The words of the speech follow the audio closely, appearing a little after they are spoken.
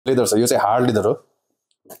Leather छ, यो चाहिँ हार्ड लेदर हो।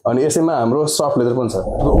 अनि यसैमा हाम्रो सफ्ट लेदर पनि छ,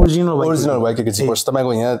 ओरिजिनल वाइकेकी जिपर्स।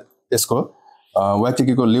 तपाईको यहाँ यसको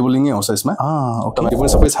वाइकेकीको लेबलिङै आउँछ यसमा। तपाईको पनि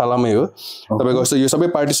सबै छालामै हो। तपाईको यो सबै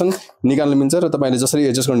पार्टिसन निकाल्न मिल्छ र तपाईले जसरी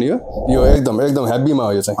एडजस्ट गर्ने हो, यो एकदम हेभीमा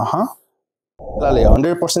हो। यो चाहिँ छालाले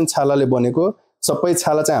 100% छालाले बनेको, सबै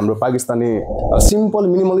छाला चाहिँ हाम्रो पाकिस्तानी सिम्पल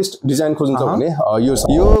मिनिमलिस्ट डिजाइन खोज्नुहुन्छ भने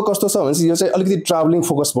यो कस्तो छ भने यो चाहिँ अलिकति ट्राभलिङ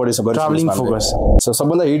फोकस बढी छ। ट्राभलिङ फोकस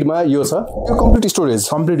सबभन्दा हिटमा यो छ। यो कम्प्लिट स्टोरेज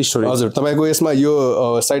हजुर। तपाईको यसमा यो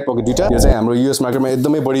साइड पकेट दुईटा, यो चाहिँ हाम्रो युएस मार्केटमा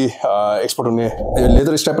एकदमै बढी एक्सपोर्ट हुने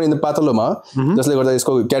लेदर स्ट्र्याप पनि एकदम पातलोमा, जसले गर्दा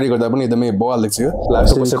यसको क्यारी गर्दा पनि एकदमै बवाल देख्छ। यो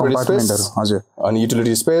ल्यापटपको सेपरेट स्पेस हजुर, अनि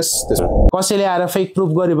युटिलिटी स्पेस। कसैले आएर फेक प्रुफ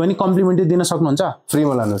गरे भने कम्प्लिमेन्टरी दिन सक्नुहुन्छ,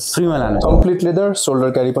 फ्रीमा लानुस्। कम्प्लिट लेदर, शोल्डर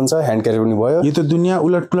क्यारी पनि छ, ह्यान्ड क्यारी पनि भयो। यो त दुनिया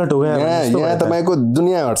उलटपुलट हो गयो यहाँ तपाईको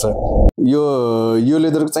दुनिया हट्छ। यो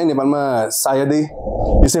लेदर चाहिँ नेपालमा सायदै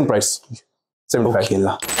डिसेन्ट प्राइस 75 ल।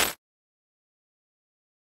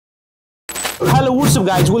 Hello what's up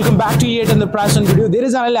guys, welcome back two yet another price on video.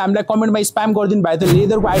 धेरैजनाले हामीलाई कमेन्टमा स्प्याम गरिदिनु भएको थियो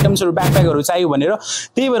लेदरको आइटम्सहरू, ब्याकप्याकहरू चाहियो भनेर।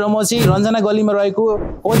 त्यही भएर म चाहिँ रञ्जना गल्लीमा रहेको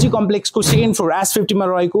ओजी कम्प्लेक्सको सेकेन्ड फ्लोर S50 मा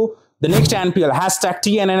रहेको द नेक्स्ट एनपीएल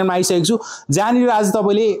 #TNNM मा आइसकेको छु, जहाँनिर आज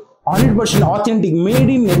तपाईँले 100% अथेन्टिक मेड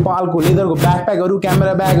इन नेपालको लेदरको ब्याकप्याकहरू,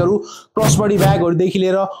 क्यामेरा ब्यागहरू, क्रसबडी ब्यागहरूदेखि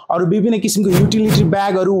लिएर अरू विभिन्न किसिमको युटिलिटी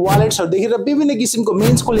ब्यागहरू, वालेट्सहरूदेखि लिएर विभिन्न किसिमको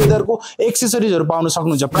मेन्सको लेदरको एक्सेसरिजहरू पाउन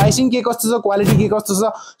सक्नुहुन्छ। प्राइसिङ के कस्तो छ, क्वालिटी के कस्तो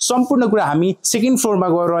छ, सम्पूर्ण कुरा हामी सेकेन्ड फ्लोरमा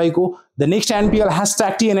गएर रहेको द नेक्स्ट एनपीएल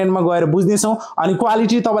 #TNN मा गएर बुझ्नेछौँ। अनि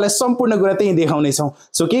क्वालिटी तपाईँलाई सम्पूर्ण कुरा त्यही देखाउनेछौँ।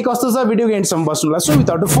 सो के कस्तो छ भिडियोको एन्डसम्म बस्नुला। So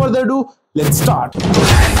without further do let's start.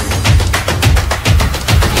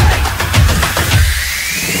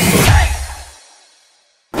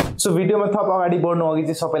 So भिडियोमा थप अगाडि बढ्नु अघि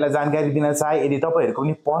चाहिँ सबैलाई जानकारी दिन चाहे, यदि तपाईँहरूको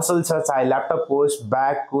पनि पसल छ, चाहे ल्यापटपको,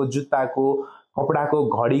 ब्यागको, जुत्ताको, कपडाको,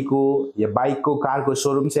 घडीको या बाइकको, कारको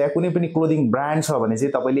सोरुम छ, या कुनै पनि क्लोदिङ ब्रान्ड छ भने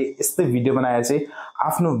चाहिँ तपाईँले यस्तै भिडियो बनाएर चाहिँ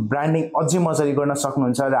आफ्नो ब्रान्डिङ अझै मजाले गर्न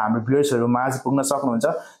सक्नुहुन्छ र हाम्रो भ्युअर्सहरू माझ पुग्न सक्नुहुन्छ।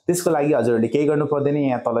 त्यसको लागि हजुरहरूले केही गर्नु पर्दैन,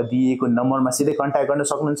 यहाँ तल दिएको नम्बरमा सिधै कन्ट्याक्ट गर्न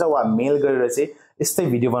सक्नुहुन्छ वा मेल गरेर चाहिँ यस्तै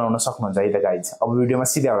भिडियो बनाउन सक्नुहुन्छ। है त गाइज, अब भिडियोमा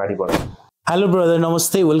सिधै अगाडि बढौँ। हेलो ब्रदर,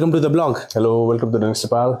 नमस्ते, welcome to the blog. Hello, welcome to the next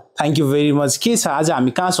Nepal. Thank you very much. के छ आज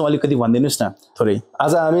हामी कहाँ छौँ अलिकति भनिदिनुहोस् न थोरै।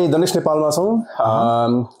 आज हामी द नेक्स्ट नेपालमा छौँ।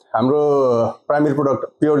 हाम्रो प्राइमेरी प्रोडक्ट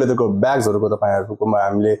प्योर लेदरको ब्याग्सहरूको तपाईँहरूकोमा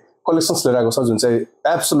हामीले कलेक्सन्स लिएर आएको छ, जुन चाहिँ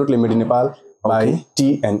absolutely made in Nepal by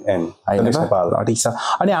TNN Nepal. ठिक छ।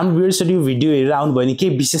 अनि हाम्रो भ्युअर्सहरू यो भिडियो हेरेर आउनुभयो भने के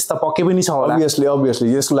विशेषता पक्कै पनि छ होला?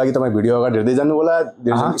 अभियसली यसको लागि तपाईँ भिडियो अगाडि हेर्दै जानु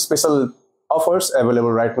होला। Special offers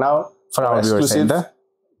available right now for our exclusive.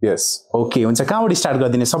 Yes, okay, हुन्छ। कहाँबाट स्टार्ट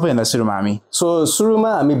गरिदिने सबैभन्दा सुरुमा हामी? सुरुमा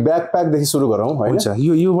हामी ब्याकप्याकदेखि सुरु गरौँ हैन? हुन्छ,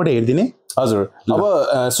 योबाट हेरिदिने। हजुर, अब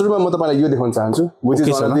सुरुमा म तपाईँलाई यो देखाउन चाहन्छु, which is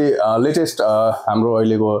one of the latest हाम्रो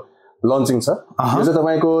अहिलेको लन्चिङ छ। यो चाहिँ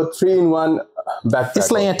तपाईँको 3-in-1 ब्याकप्याक।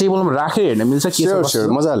 त्यसलाई यहाँ टेबलमा राखेर हेर्न मिल्छ के? स्योर,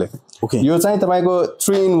 मजाले। यो चाहिँ तपाईँको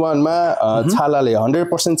 3-in-1 मा छालाले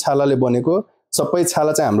 100% छालाले बनेको, सबै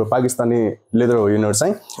छाला चाहिँ हाम्रो पाकिस्तानी लेदर हो यिनीहरू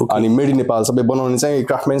चाहिँ। अनि मेड इन नेपाल, सबै बनाउने चाहिँ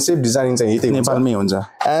क्राफ्टम्यानशिप, डिजाइनिङ चाहिँ यतै नेपालमै हुन्छ।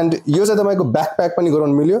 एन्ड यो चाहिँ तपाईँको ब्याकप्याक पनि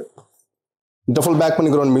गराउन मिल्यो, डफल ब्याग पनि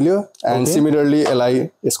गराउन मिल्यो। एन्ड सिमिलरली यसलाई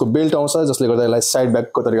यसको बेल्ट आउँछ, जसले गर्दा यसलाई साइड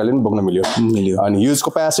ब्यागको तरिकाले पनि बोक्न मिल्यो। अनि युज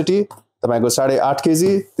क्यापेसिटी तपाईँको 8.5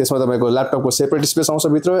 केजी। त्यसमा तपाईँको ल्यापटपको सेपरेट स्पेस आउँछ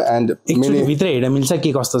भित्र। एन्ड भित्र हेर्न मिल्छ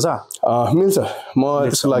के कस्तो छ? मिल्छ। म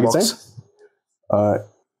त्यसको लागि चाहिँ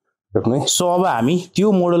सो अब हामी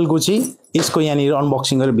त्यो मोडलको चाहिँ यसको यहाँनिर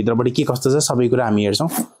अनबक्सिङ गरेर भित्रबाट के कस्तो छ सबै कुरा हामी हेर्छौँ।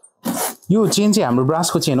 यो चेन चाहिँ हाम्रो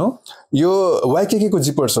ब्रासको चेन हो, यो वाइकेकीको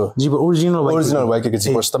जिपर्स हो, ओरिजिनल वाइकेकी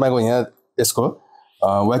जिपर्स। तपाईँको यहाँ यसको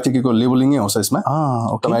वाइकेकीको लेबलिङै आउँछ यसमा।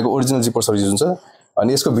 तपाईँको ओरिजिनल जिपर्सहरू युज हुन्छ।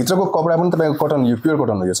 अनि यसको भित्रको कपडा पनि तपाईँको कटन, यो प्योर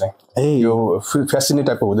कटन हो। यो चाहिँ यो फ्यासिनी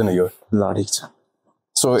टाइपको हुँदैन यो। ल, ठिक छ।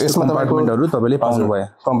 सो यसमा कम्पार्टमेन्टहरू तपाईँले पाउनुभयो,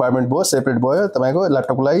 कम्पार्टमेन्ट भयो, सेपरेट भयो तपाईँको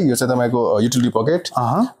ल्यापटपको लागि। यो चाहिँ तपाईँको युटिलिटी पकेट।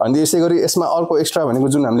 अनि यसै गरी यसमा अर्को एक्स्ट्रा भनेको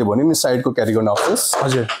जुन हामीले भन्यौँ नि साइडको क्यारी गर्न अप्सन्स।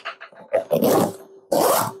 हजुर,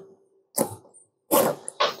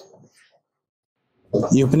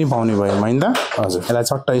 यो पनि पाउने भयो होइन त? हजुर, यसलाई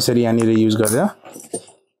छट्ट यसरी यहाँनिर युज गरेर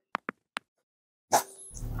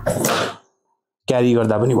क्यारी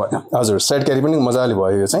गर्दा पनि भयो। हजुर, साइड क्यारी पनि मजाले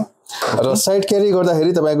भयो यो चाहिँ। र साइड क्यारी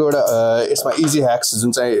गर्दाखेरि तपाईँको एउटा यसमा इजी ह्याक्स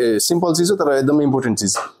जुन चाहिँ सिम्पल चिज हो तर एकदमै इम्पोर्टेन्ट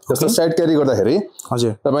चिज। जस्तो साइड क्यारी गर्दाखेरि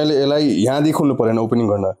हजुर तपाईँले यसलाई यहाँदेखि खोल्नु परेन ओपनिङ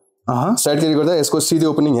गर्न। साइड क्यारी गर्दा यसको सिधै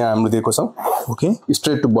ओपनिङ यहाँ हाम्रो दिएको छ। Okay,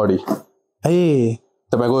 straight to body. ए,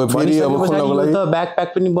 तपाईको फेरि अब खोल्नको लागि त ब्याकप्याक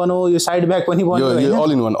पनि बनो, यो साइड ब्याग पनि बनो, यो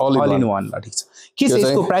ऑल इन वन। ल, ठिक छ। के छ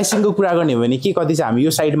यसको प्राइसिङको कुरा गर्ने हो भने के कति छ हामी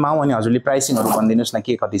यो साइडमा आउँ अनि हजुरले प्राइसिङहरू भनिदिनुहोस् न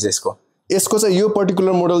के कति छ यसको? यसको चाहिँ यो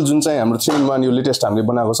पर्टिकुलर मोडल जुन चाहिँ हाम्रो 3-in-1 यो लेटेस्ट हामीले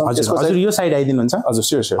बनाएको छ। हजुर, यो साइड आइदिनुहुन्छ? हजुर,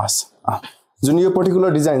 स्योर। जुन यो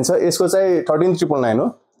पर्टिकुलर डिजाइन छ यसको चाहिँ 13,999 हो।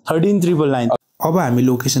 13,999। अब हामी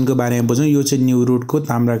लोकेसनको बारेमा बुझौँ। यो चाहिँ न्यू रोडको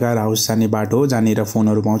ताम्राकार हाउस जाने बाटो हो, जहाँनिर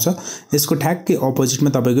फोनहरू पाउँछ। यसको ठ्याक्कै अपोजिटमा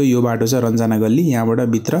तपाईँको यो बाटो छ रञ्जना गल्ली। यहाँबाट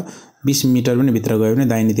भित्र 20 मिटर पनि भित्र गयो भने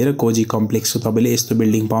दाहिनेतिर कोजी कम्प्लेक्सको तपाईँले यस्तो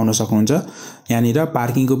बिल्डिङ पाउन सक्नुहुन्छ। यहाँनिर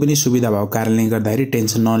पार्किङको पनि सुविधा भएको कारणले गर्दाखेरि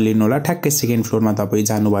टेन्सन नलिनु होला। ठ्याक्कै सेकेन्ड फ्लोरमा तपाईँ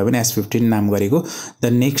जानुभयो भने S15 नाम गरेको द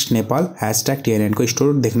नेक्स्ट नेपाल #TNN को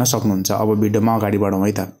स्टोर देख्न सक्नुहुन्छ। अब भिडियोमा अगाडि बढौँ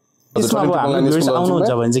है त। त्यसमा अब हाम्रो भ्युअर्स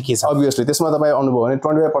आउनुहुन्छ भने चाहिँ के छ? अभियसली त्यसमा तपाईँ आउनुभयो भने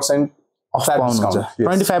 25% अफ पाउनुहुन्छ।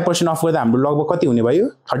 25% अफ गर्दा हाम्रो लगभग कति हुने भयो?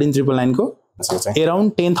 13,999 को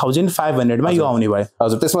अराउन्ड 10,500 मा यो आउने भयो।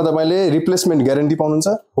 हजुर, त्यसमा तपाईले रिप्लेसमेन्ट ग्यारेन्टी पाउनुहुन्छ।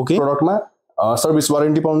 ओके, प्रोडक्टमा सर्भिस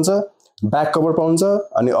वारेन्टी पाउनुहुन्छ, ब्याक कभर पाउनुहुन्छ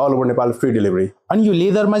अनि all over Nepal free delivery. अनि यो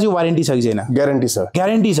लेदरमा चाहिँ वारेन्टी छ कि छैन? ग्यारेन्टी छ।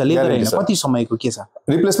 ग्यारेन्टी छ, लेदर हैन। कति समयको के छ?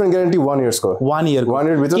 रिप्लेसमेन्ट ग्यारेन्टी 1 इयर्स को। 1 इयर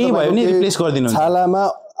भित्र के भयो भने रिप्लेस गरिदिनुहुन्छ। छालामा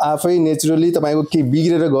आफै नेचुरली तपाईको के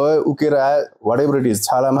बिग्रेर गयो, उकेर आयो, व्हाटएभर इट इज,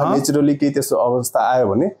 छालामा नेचुरली के त्यस्तो अवस्था आयो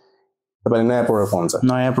भने तपाईले नयाँ प्रोडक्ट पाउनुहुन्छ।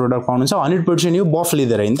 नयाँ प्रोडक्ट पाउनुहुन्छ। 100% यो बफ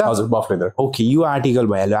लेदर हैन त? हजुर, बफ लेदर। ओके, यो आर्टिकल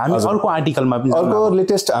भइहाल्यो। हामी अर्को आर्टिकलमा पनि अर्को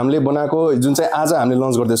लेटेस्ट हामीले बनाएको जुन चाहिँ आज हामीले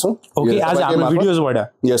लन्च गर्दै छौं। ओके, आज हाम्रो भिडियोजबाट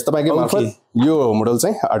यस तपाईँकै मार्फत यो मोडल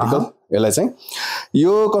चाहिँ आर्टिकल यसलाई चाहिँ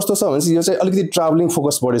यो कस्तो छ भने यो चाहिँ अलिकति ट्राभलिङ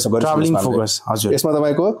फोकस बढेछ। Travelling focus. हजुर, यसमा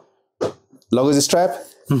तपाईको लगेज स्ट्र्याप,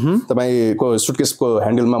 तपाईको सुटकेसको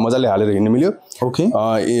ह्यान्डलमा मजाले हालेर हिँड्न मिल्यो। ओके,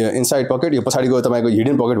 इनसाइड पकेट, यो पछाडिको तपाईको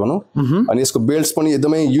हिडन पकेट भनौं। अनि यसको बेल्ट्स पनि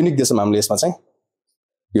एकदमै युनिक देछौं हामीले यसमा चाहिँ।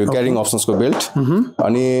 यो क्यारिङ अप्सन्सको बेल्ट,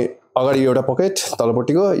 अनि अगाडि एउटा पकेट,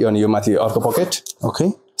 तलपट्टिको यो, अनि यो माथि अर्को पकेट।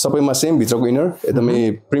 ओके, सबैमा सेम भित्रको इनर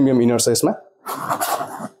एकदमै प्रिमियम इनर छ यसमा।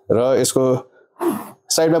 र यसको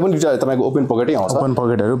साइडमा पनि दुईटा तपाईको ओपन पकेटै आउँछ। ओपन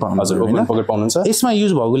पकेटहरु पाउनुहुन्छ। हजुर, ओपन पकेट पाउनुहुन्छ। यसमा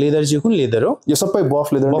युज भएको लेदर चाहिँ कुन लेदर हो? यो सबै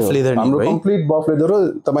बफ लेदर। बफ लेदर हाम्रो कम्प्लिट बफ लेदर हो।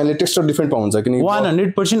 तपाईले टेक्सचर डिफरेन्ट पाउनुहुन्छ किन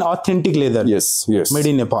 100% authentic leather. Yes, yes, made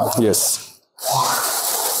in Nepal. यस,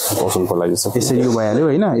 ओसनको लागि छ। यसरी यो भइहाल्यो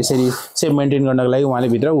हैन। यसरी सेम मेन्टेन गर्नको लागि उहाँले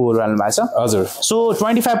भित्र उहरू हाल्नु भएको छ। हजुर, सो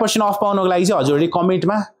 25% अफ पाउनको लागि चाहिँ हजुरले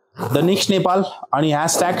कमेन्टमा द नेक्स्ट नेपाल अनि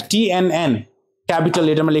 #TNN क्यापिटल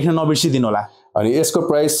लेटरमा लेख्न नबिर्सिदिनु होला। अनि यसको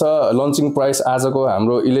प्राइस छ लन्चिङ प्राइस आजको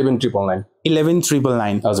हाम्रो 11,999।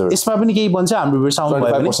 11,999। हजुर, यसमा पनि केही बन्छ हाम्रो भिडियोस आउनु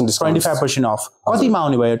भयो भने 25% अफ। कतिमा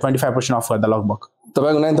आउने भयो 25% अफ गर्दा? लगभग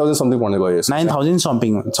तपाईको 9,000 समथिङ पर्ने भयो। 9,000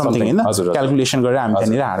 समथिङ हैन? क्याल्कुलेसन गरेर हामी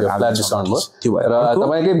त्यहाँनिर फ्ल्याट डिस्काउन्ट भयो। त्यो भएर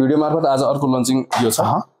तपाईकै भिडियो मार्फत आज अर्को लन्चिङ यो छ।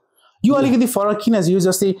 यो अलिकति फरक किन छ? यो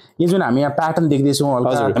जस्तै यो जुन हामी यहाँ प्याटर्न देख्दै छौं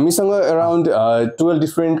हल्का, हामीसँग अराउन्ड 12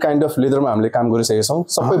 डिफरेन्ट काइन्ड अफ लेदरमा हामीले काम गरिसकेका छौं।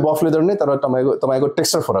 सबै बफ लेदर नै, तर तपाईको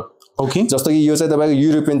टेक्सचर फरक। ओके, जस्तो कि यो चाहिँ तपाईको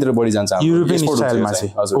युरोपियनतिर बढी जान्छ। युरोपियन स्टाइलमा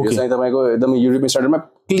चाहिँ। हजुर, यो चाहिँ तपाईको एकदमै युरोपियन स्टाइलमा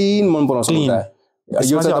क्लीन मन पराउँछ।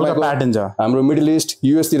 यो चाहिँ हल्का प्याटर्न छ। हाम्रो मिडल इस्ट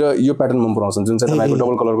US तिर यो प्याटर्न मन पराउँछ, जुन चाहिँ तपाईको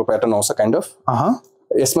डबल कलरको प्याटर्न आउँछ काइन्ड अफ।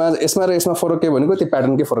 यसमा र यसमा फरक के भनेको त्यो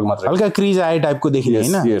प्याटर्नकै फरक मात्र। हल्का क्रिज आए टाइपको देखिने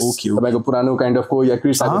हैन? ओके, तपाईको पुरानो काइन्ड अफ को या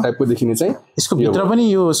क्रिज आएको टाइपको देखिने चाहिँ यसको भित्र पनि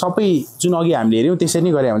यो सबै जुन अघि हामीले हेर्यौं त्यसरी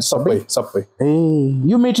नै गरे हुन्छ सबै। ए,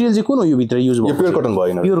 यो मटेरियल चाहिँ कुन हो यो भित्र युज भएको? यो प्योर कटन भयो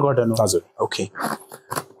हैन? प्योर कटन हो। हजुर, ओके।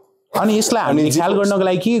 अनि यसलाई हामीले ख्याल गर्नको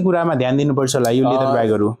लागि के कुरामा ध्यान दिनुपर्छ होला यो लेदर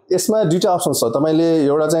ब्यागहरु? यसमा दुईटा अप्सन छ। तपाईले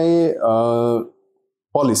एउटा चाहिँ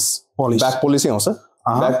पलिश, ब्याक पलिशै आउँछ।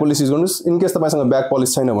 ब्याक पलिश युज गर्नुस्। इन केस तपाईसँग ब्याक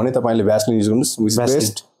पलिश छैन भने तपाईले भ्यासलिन युज गर्नुस्, विच इज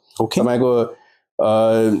बेस्ट। ओके, तपाईको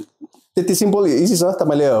त्यति सिम्पल इजी छ।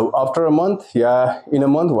 तपाईले after a month yeah in a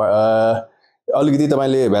month अलिकति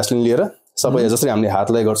तपाईले भ्यासलिन लिएर सबै जसरी हामीले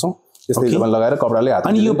हातलाई गर्छौं त्यस्तै तपाईले लगाएर कपडाले हात।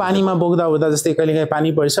 अनि यो पानीमा बोक्दा जस्तै कहिलेकाहीँ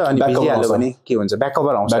पानी पर्छ अनि भिजिहाल्यो भने के हुन्छ? ब्याक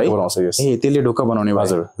कभर आउँछ। ब्याक कभर आउँछ। यस, ए, त्यसले ढोका बनाउने भयो।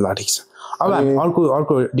 हजुर, ल ठीक छ। अब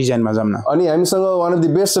अर्को डिजाइनमा जाम न। अनि हामीसँग one of the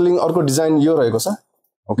best selling अर्को डिजाइन यो रहेको छ।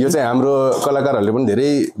 यो चाहिँ हाम्रो कलाकारहरूले पनि धेरै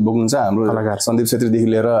बोक्नुहुन्छ। हाम्रो कलाकार सन्दीप छेत्रीदेखि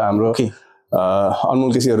लिएर हाम्रो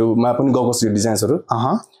अनमोल केसीहरुमा पनि गएको छ यो डिजाइन्सहरु।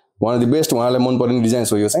 वान अफ द बेस्ट, उहाँलाई मन पर्ने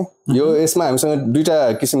डिजाइन्स हो यो चाहिँ। यो यसमा हामीसँग दुईटा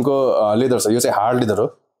किसिमको लेदर छ। यो चाहिँ हार्ड लेदर हो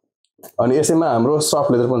अनि यसैमा हाम्रो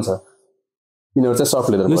सफ्ट लेदर पनि छ। यिनीहरु चाहिँ सफ्ट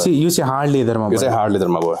लेदर भयो। यो चाहिँ हार्ड लेदरमा भयो। यो चाहिँ हार्ड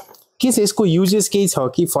लेदरमा भयो। के छ यसको युजेस केही छ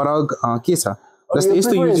कि फरक के छ? जस्तै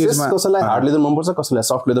यस्तो युजेसमा कसैलाई हार्ड लेदर मन पर्छ, कसैलाई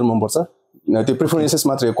सफ्ट लेदर मन पर्छ। त्यो प्रेफरेन्सेस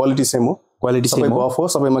मात्र हो। क्वालिटी सेम हो। क्वालिटी सेम हो। बफ हो।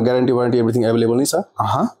 सबैमा ग्यारेन्टी वारेन्टी एभ्रिथिङ अवेलेबल नै छ।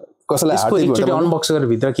 कसैलाई हार्ड एकचोटी अनबक्स गरेर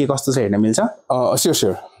भित्र के कस्तो छ हेर्न मिल्छ?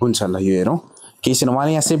 स्योर हुन्छ। ल यो हेरौँ। केही छैन,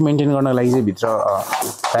 उहाँले यहाँ सेफ मेन्टेन गर्नको लागि चाहिँ भित्र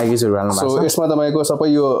प्याकेजहरु हाल्नु भएको छ। सो यसमा तपाईको सबै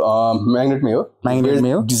यो म्याग्नेटमै हो।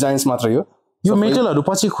 म्याग्नेटमै हो। डिजाइन्स मात्र हो। यो मेटलहरु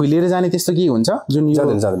पछि खुलेर जाने त्यस्तो के हुन्छ? जुन यो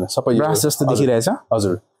जाँदैन सबै ब्रास जस्तो देखिरहेछ।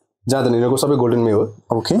 हजुर, जाँदैन। यिनीहरुको सबै गोल्डनमै हो।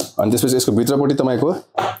 ओके। अनि त्यसपछि यसको भित्रपट्टि तपाईको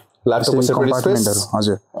ल्यापटपको सेपरेट स्पेस।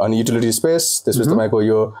 हजुर। अनि युटिलिटी स्पेस। त्यसपछि तपाईको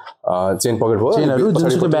यो चेन पकेट हो। चेनहरु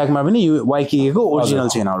जुनसुकै ब्यागमा पनि यो वाइकीको ओरिजिनल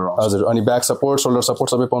चेनहरु आउँछ। हजुर। अनि ब्याक सपोर्ट, शोल्डर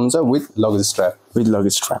सपोर्ट सबै पाउनुहुन्छ with luggage strap. With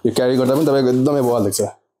luggage strap. यो क्यारी गर्दा पनि तपाईको एकदमै बल देख्छ।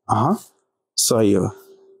 सही हो।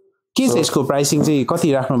 के छ यसको प्राइसिङ चाहिँ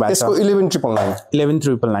कति राख्नु भएको छ यसको 11999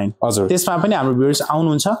 11999 हजुर त्यसमा पनि हाम्रो भ्युअर्स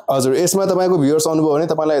आउनुहुन्छ हजुर यसमा तपाईको भ्युअर्स आउनुभयो भने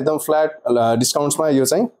तपाईलाई एकदम फ्ल्याट डिस्काउन्ट्समा यो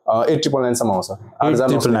चाहिँ 8999 सम्म आउँछ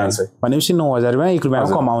 8999 भनेपछि 9000 मा 1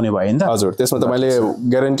 रुपैयाँमा कमाउने भयो नि त हजुर त्यसमा तपाईले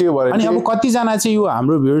ग्यारेन्टी अनि अब कति जना चाहिँ यो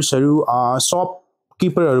हाम्रो भ्युअर्सहरु शप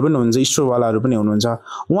किपरहरु पनि हुन्छ स्टोरवालाहरु पनि हुनुहुन्छ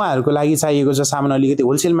उहाँहरुको लागि चाहिएको छ सामान अलिकति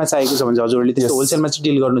होलसेलमा चाहिएको छ भने हजुरले त्यस्तो होलसेलमा चाहिँ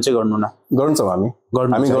डिल गर्नु चाहिँ गर्नु न गर्छौं हामी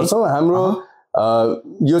गर्छौं हाम्रो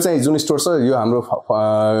यो चाहिँ जुन स्टोर छ यो हाम्रो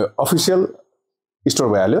अफिशियल स्टोर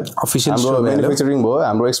भइहाल्यो अफिशियल हाम्रो म्यानुफ्याक्चरिङ भयो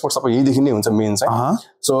हाम्रो एक्सपोर्ट सबै यहीदेखि नै हुन्छ मेन चाहिँ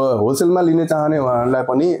सो होलसेलमा लिने चाहने उहाँहरुलाई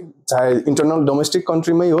पनि चाहे इन्टरनल डोमेस्टिक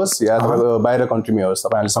कन्ट्रीमै होस् या तपाईको बाहिर कन्ट्रीमै होस्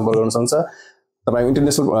तपाईहरुले सम्पर्क गर्न सक्नुहुन्छ तपाईको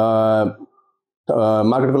इन्टरनेशनल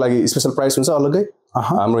मार्केटको लागि स्पेशल प्राइस हुन्छ अलग्गै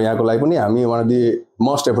हाम्रो यहाँको लागि पनि हामी one of the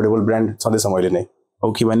most affordable brand छँदैछ मैले नै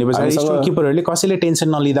ओके भनेपछि स्टोर किपरहरुले कसैले टेन्सन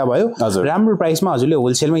नलिदा भयो राम्रो प्राइसमा हजुरले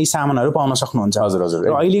होलसेलमा यी सामानहरु पाउन सक्नुहुन्छ हजुर हजुर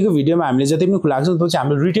र अहिलेको भिडियोमा हामीले जति पनि खुलाएको छ त्यो चाहिँ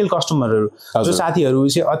हाम्रो रिटेल कस्टमरहरु जो साथीहरु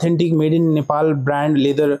चाहिँ authentic made in Nepal brand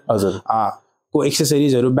leather हजुर को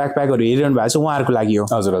एक्सेसरिजहरु ब्याकप्याकहरु हेरिरहनु भएको छ उहाँहरुको लागि हो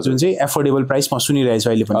हजुर जुन चाहिँ एफोर्डेबल प्राइसमा सुनिरहेछ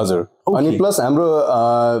अहिले पनि हजुर अनि प्लस हाम्रो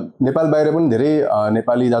नेपाल बाहिर पनि धेरै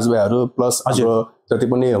नेपाली दाजुभाइहरु प्लस हाम्रो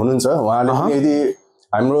जति पनि हुनुहुन्छ उहाँले पनि यदि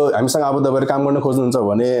हामीसँग आबद्ध भएर काम गर्न खोज्नुहुन्छ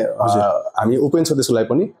भने हामी ओपन छ त्यसको लागि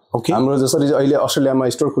पनि हाम्रो जसरी अहिले अस्ट्रेलियामा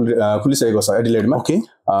स्टोर खुलिसकेको छ एडिलेडमा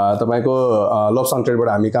तपाईको लब्सन ट्रेडबाट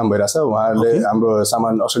हामी काम भइराछ उहाँहरुले हाम्रो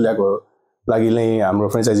सामान अस्ट्रेलियाको लागि नै हाम्रो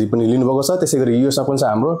फ्रेन्चाइजी पनि लिनुभएको छ त्यसैगरी युएसमा पनि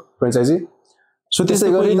छ हाम्रो फ्रेन्चाइजी सो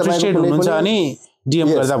त्यसैगरी इन्ट्रेस्टेड हुनुहुन्छ अनि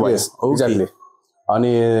डीएम गर्दा भयो एक्ज्याक्टली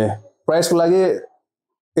अनि प्राइसको लागि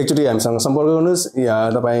एकचोटी हामीसँग सम्पर्क गर्नुस् या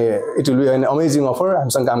तपाई it will be an amazing offer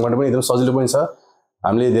हामीसँग काम गर्न पनि एकदम सजिलो पनि छ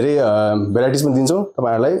हामीले धेरै भेराइटिज पनि दिन्छौं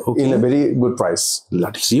तपाईहरुलाई in a very good price ल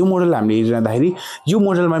ठीक छ यो मोडल हामीले हेरिरहँदाखेरि यो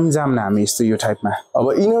मोडलमा पनि जाम न हामी यस्तो यो टाइपमा अब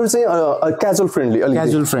इनर चाहिँ क्याजुअल फ्रेन्डली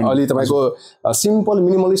अलि तपाईको सिम्पल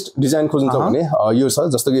मिनिमलिस्ट डिजाइन खोज्नुहुन्छ भने यो छ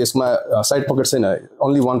जस्तो कि यसमा साइड पकेट छैन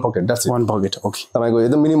only one pocket that's it one pocket okay तपाईको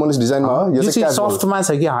एकदम मिनिमलिस्ट डिजाइनमा हो यो चाहिँ सफ्टमा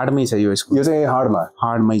छ कि हार्डमै छ यो यसको यो चाहिँ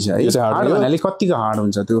हार्डमै छ यो चाहिँ हार्ड भन्नाले कतिको हार्ड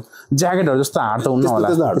हुन्छ त्यो ज्याकेटहरु जस्तो हार्ड त हुन्न होला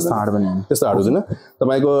त्यस्तो हार्ड पनि होइन त्यस्तो हार्ड हुँदैन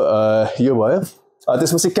तपाईको यो भयो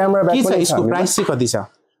त्यसपछि क्यामेरा ब्याक पनि यसको प्राइस चाहिँ कति छ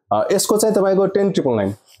यसको चाहिँ तपाईको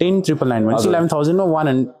 10999 10999 भनेपछि 11000 मा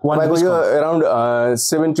 1 तपाईको यो अराउन्ड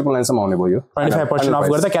 7999 सम्म आउने भयो 25% अफ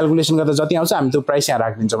गर्दा क्याल्कुलेसन गर्दा जति आउँछ हामी त्यो प्राइस यहाँ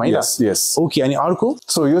राखिदिन्छौँ है यस यस ओके अनि अर्को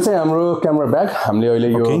सो यो चाहिँ हाम्रो क्यामेरा ब्याग हामीले अहिले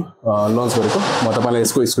यो लन्च गरेको म तपाईलाई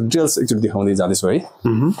यसको डिटेल्स एकचोटी देखाउँदै जाँदैछु है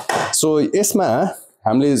सो यसमा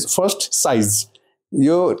हामीले फर्स्ट साइज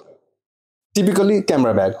यो typically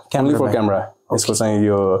camera bag only for camera यसको चाहिँ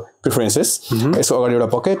यो प्रिफरेन्सेस यसको अगाडि एउटा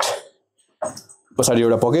पकेट पछाडि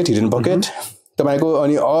एउटा पकेट हिडन पकेट तपाईको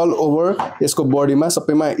अनि अल ओभर यसको बडीमा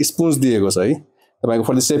सबैमा स्पुन्स दिएको छ है तपाईको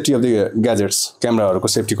for the safety of the gadgets क्यामेराहरुको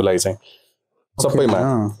सेफ्टीको लागि चाहिँ सबैमा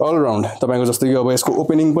अल राउन्ड तपाईको जस्तो कि अब यसको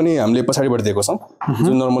ओपनिङ पनि हामीले पछाडिबाट दिएको छौं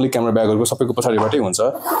जुन नर्मली क्यामेरा ब्यागहरुको सबैको पछाडिबाटै हुन्छ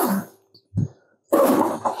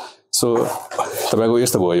सो तपाईको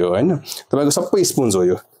यस्तो भयो हैन तपाईको सबै स्पुन्स हो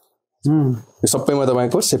यो यो सबैमा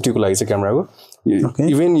तपाईको सेफ्टीको लागि चाहिँ क्यामेराको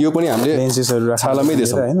इभन यो पनि हामीले लेन्सेसहरु छालामै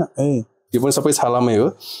दिन्छौं हैन यो पनि सबै छालामै हो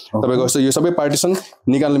तपाईको यो सबै पार्टिसन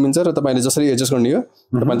निकाल्न मिल्छ र तपाईले जसरी एडजस्ट गर्ने हो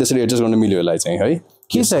तपाईले त्यसरी एडजस्ट गर्न मिल्यो यसलाई चाहिँ है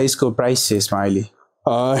के छ यसको प्राइस चाहिँ यसमा अहिले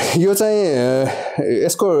यो चाहिँ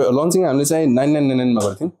यसको लन्चिङ हामीले चाहिँ 9999 मा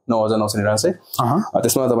गर्थ्यौं 9999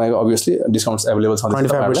 त्यसमा तपाईको obviously डिस्काउन्ट्स अवेलेबल छ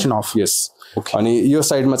 25% अफ यस अनि यो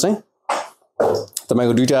साइडमा चाहिँ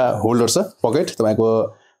तपाईको दुईटा होल्डर छ पकेट तपाईको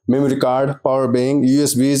memory card power bank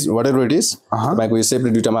USBs whatever it is तपाईको यो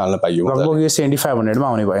सेपरेट दुईटामा हाल्न पाइयो लगभग यो 7500 मा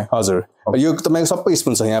आउने भयो हजुर यो तपाईको सबै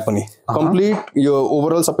स्पुन छ यहाँ पनि कम्प्लिट यो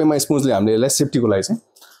ओभरअल सबैमा स्पुन्सले हामीले यसलाई सेफ्टीको लागि चाहिँ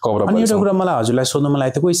कभर अप अनि एउटा कुरा मलाई हजुरलाई सोध्नु मन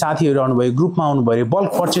लाग्यो कोही साथीहरु आउनु भयो ग्रुपमा आउनु भयो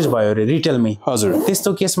बल्क पर्चेज भयो रे रिटेलमै हजुर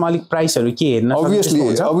त्यस्तो केसमा अलिक प्राइसहरु के हेर्न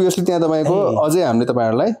obviously त्यहाँ तपाईको अझै हामीले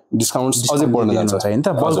तपाईहरुलाई डिस्काउन्ट्स अझै बढ्न जान्छ हैन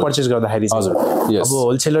त बल्क पर्चेज गर्दाखेरि हजुर अब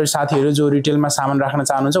होलसेलर साथीहरु जो रिटेलमा सामान राख्न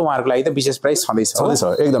चाहनुहुन्छ उहाँहरुको लागि त विशेष प्राइस छँदैछ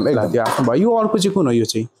एकदम त्यो आफ्नो भयो यो अर्को चाहिँ कुन हो यो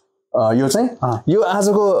चाहिँ यो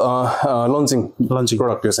आजको लन्चिङ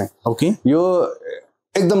प्रोडक्ट यो चाहिँ ओके यो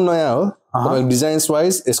एकदम नयाँ हो तपाईको डिजाइन्स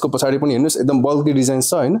वाइज यसको पछाडी पनि हेर्नुस् एकदम बल्की डिजाइन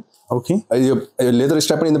छ हैन ओके यो लेदर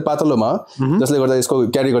स्ट्र्याप पनि एकदम पातलोमा जसले गर्दा यसको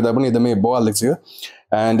क्यारी गर्दा पनि एकदमै बवाल देख्छ यो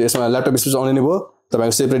एन्ड यसमा ल्यापटप स्पेस आउने नै भयो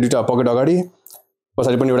तपाईको सेपरेट दुईटा पकेट अगाडि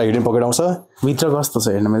पछाडी पनि एउटा हिडन पकेट आउँछ भित्र कस्तो छ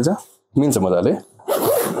हेर्न मिल्छ मजाले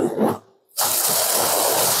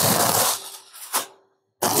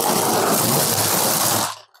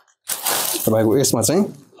तपाईको यसमा चाहिँ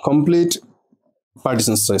कम्प्लिट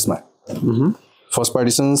पार्टिसन्स छ यसमा first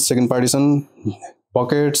partition second partition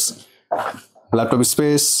pockets laptop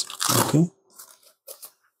space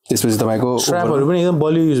त्यसपछि तपाईको स्ट्र्यापहरु पनि एकदम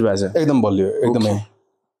बलियो युज भएको छ एकदम बलियो एकदमै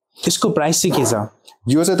त्यसको प्राइस चाहिँ के छ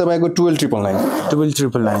यो चाहिँ तपाईको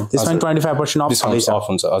 12999 त्यसमा 25% अफ छँदैछ अफ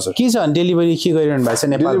हुन्छ हजुर के छ डेलिभरी के गरिरहनु भएको छ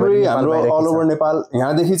नेपाल डेलिभरी हाम्रो अल ओभर नेपाल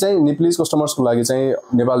यहाँदेखि चाहिँ नेपालीज कस्टमर्सको लागि चाहिँ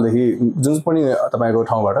नेपालदेखि जुन पनि तपाईको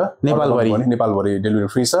ठाउँबाट नेपालभरि डेलिभरी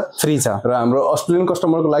फ्री छ र हाम्रो अस्ट्रेलियन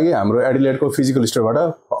कस्टमरको लागि हाम्रो एडिलेडको फिजिकल स्टोरबाट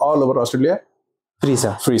अल ओभर अस्ट्रेलिया फ्री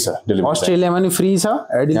छ डेलिभरी अस्ट्रेलियामा नि फ्री छ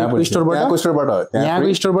एडिलेडको स्टोरबाट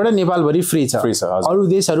यहाँको स्टोरबाट नेपालभरि फ्री छ अरु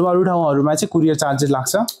देशहरु अरु ठाउँहरुमा चाहिँ कुरियर चार्जेस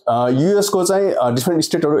लाग्छ युएस को चाहिँ डिफरेन्ट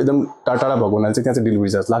स्टेटहरु एकदम टाढा भएको हुनाले चाहिँ त्यहाँ चाहिँ डेलिभरी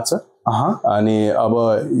चार्ज लाग्छ अनि अब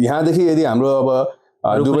यहाँदेखि यदि हाम्रो अब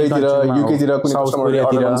दुबईतिर युकेतिर कुनै कस्टमरले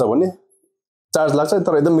अर्डर गर्छ भने चार्ज लाग्छ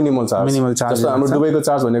तर एकदम मिनिमल चार्ज जस्तो हाम्रो दुबईको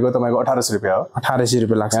चार्ज भनेको तपाईको 1800 रुपैयाँ हो 1800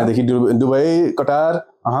 रुपैयाँ लाग्छ यहाँदेखि दुबई कटार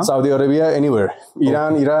Saudi Arabia anywhere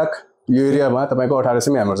Iran Iraq यो एरियामा तपाईको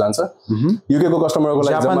 1800 मै हाम्रो जान्छ युके को कस्टमरको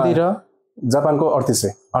लागि जापानको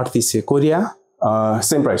 3800 Korea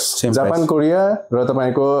same price Japan Korea र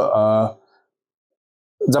तपाईको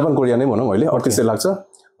जापान कोरिया नै भनौं अहिले 3800 लाग्छ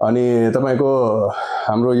अनि तपाईको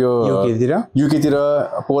हाम्रो यो युकेतिर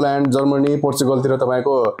पोल्यान्ड जर्मनी पोर्चुगलतिर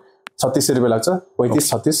तपाईको 3600 रुपैयाँ लाग्छ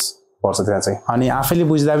 35-36 पर्छ त्यहाँ चाहिँ अनि आफैले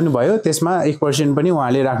बुझ्दा पनि भयो त्यसमा 1% पनि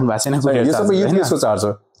उहाँले राख्नु भएको छैन कुरियर चार्ज यो सबै युपीएस को चार्ज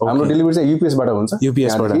हो हाम्रो डेलिभरी चाहिँ युपीएस बाट हुन्छ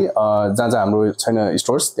जहाँ हाम्रो छैन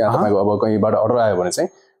स्टोर्स त्यहाँ तपाईको अब कहीँबाट अर्डर आयो भने चाहिँ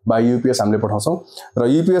बाइ युपीएस हामीले पठाउँछौं र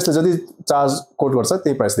युपीएस ले जति चार्ज कोट गर्छ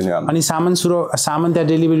त्यही प्राइस दिने हामी अनि सामान त्यहाँ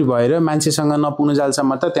डेलिभरी भएर मान्छेसँग नपुग्न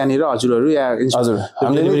जालसम्म त त्यहाँनिर हजुरहरु या हजुर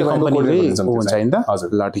हामीले कम्पनीले हुन्छ हैन त हजुर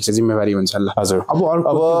ल ठीक छ जिम्मेवारी हुन्छ ल हजुर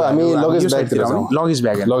अब हामी लगेज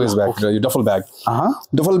ब्याग यो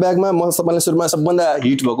डफल ब्यागमा म सबैलाई सुरुमा सबभन्दा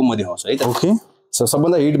हिट भएको म देखाउँछु है त ओके सो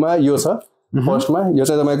सबभन्दा हिटमा यो छ फर्स्टमा यो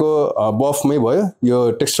चाहिँ तपाईको बफमै भयो यो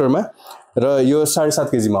टेक्सचरमा र यो 7.5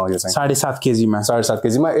 केजी मा हो यो चाहिँ 7.5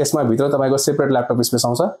 केजी मा यसमा भित्र तपाईको सेपरेट ल्यापटप स्पेस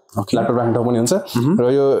आउँछ ल्यापटप राख्न ठाउँ पनि हुन्छ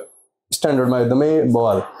र यो स्ट्यान्डर्डमा एकदमै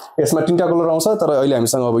बवाल यसमा तीनटा कलर आउँछ तर अहिले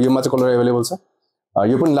हामीसँग अब योमा चाहिँ कलर अवेलेबल छ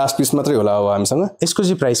यो पनि लास्ट पिस मात्रै होला अब हामीसँग यसको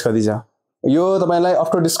चाहिँ प्राइस कति छ यो तपाईलाई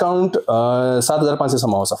आफ्टर डिस्काउन्ट 7500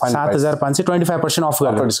 सम्म आउँछ 7500 25% अफ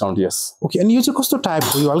गरेर डिस्काउन्ट यस ओके अनि यो चाहिँ कस्तो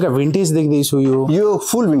टाइपको यो हल्का भिन्टेज देख्दै छु यो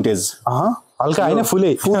फुल भिन्टेज हल्का हैन फुल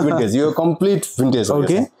भिन्टेज यो कम्प्लिट भिन्टेज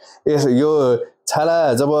ओके यो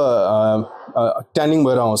छाला जब ट्यानिङ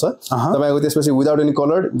भएर आउँछ तपाईको त्यसपछि विदाउट एनी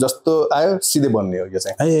कलर जस्तो आयो सिधै बन्ने हो यो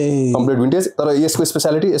चाहिँ कम्प्लिट भिन्टेज तर यसको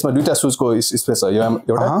स्पेशालिटी यसमा दुईटा सुजको स्पेस छ यो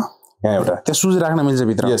एउटा यहाँ एउटा त्यो सुज राख्न मिल्छ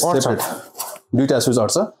भित्र दुईटा सुज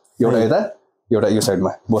अट्छ एउटा एउटा यो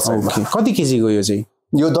साइडमा बोथ साइडमा कति केजीको यो चाहिँ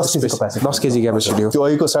यो 10 केजी क्यापेसिटी 10 केजी क्यापेसिटी हो त्यो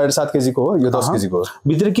अहिलेको 7.5 केजीको हो यो 10 केजीको हो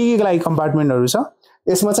भित्र के लागि कम्पार्टमेन्टहरु छ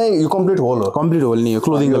यसमा चाहिँ यो कम्प्लिट होल नि हो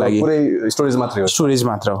क्लोथिङको लागि पुरै स्टोरेज मात्रै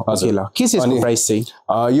हो ओके ल के छ यसको प्राइस चाहिँ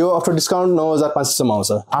यो आफ्टर डिस्काउन्ट 9500 सम्म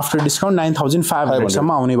आउँछ आफ्टर डिस्काउन्ट 9500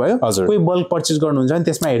 सम्म आउने भयो कोही बल्क पर्चेज गर्नुहुन्छ भने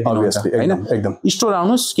त्यसमा हेर्दिनुहुन्छ हैन एकदम स्टोर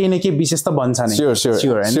आउनुस् केही न केही विशेष त बन्छ नि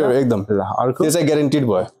स्योर एकदम ल अर्को त्यो चाहिँ ग्यारेन्टेड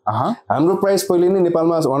भयो हाम्रो प्राइस पहिले नै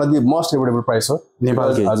नेपालमा one of the most affordable price हो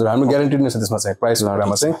नेपालको हजुर हाम्रो ग्यारेन्टेड नै छ त्यसमा चाहिँ प्राइस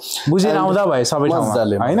कुरामा चाहिँ बुझेर आउँदा भयो सबै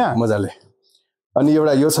ठाउँमा हैन मजाले अनि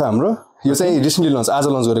एउटा यो छ हाम्रो यो चाहिँ रिसेन्टली आज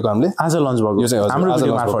लन्च गरेको हामीले आज लन्च भएको यो चाहिँ हाम्रो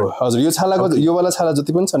भिडियो मार्फत हजुर यो छालाको यो वाला छाला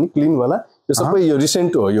जति पनि छ नि क्लीन वाला यो सबै यो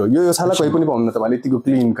रिसेन्ट हो यो छाला कोही पनि पाउनु तपाईले यतिको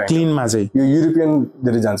क्लीनमा चाहिँ यो युरोपियन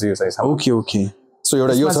धेरै जान्छ यो चाहिँ ओके सो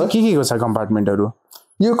एउटा यो छ के को छ कम्पार्टमेन्टहरु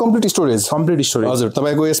यो कम्प्लिट स्टोरेज हजुर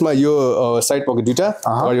तपाईको यसमा यो साइड पकेट दुईटा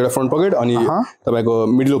र एउटा फ्रन्ट पकेट अनि तपाईको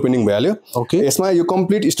मिडल ओपनिङ भइहाल्यो ओके यसमा यो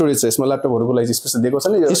कम्प्लिट स्टोरेज छ यसमा ल्यापटपहरुको लागि स्पेस दिएको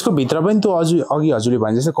छ नि यसको भित्र पनि त्यो अघि हजुरले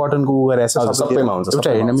भने जस्तो कटनको उ गरेछ सबैमा हुन्छ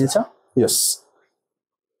एउटा हेर्न मिल्छ यस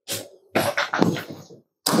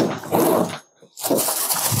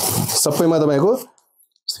सबैमा तपाईको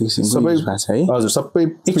सबै छ है हजुर सबै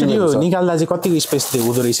एकचोटी यो निकाल्दा चाहिँ कतिको स्पेस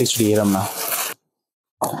हुँदो रहेछ एकचोटी हेरौँ न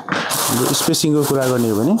स्पेसिङको कुरा गर्ने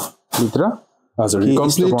हो भने भित्र हजुर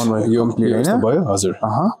कम्प्लिट भयो हजुर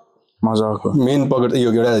मजाको मेन पकेट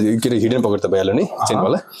यो एउटा के हिडन पकेट त भइहाल्यो नि चेन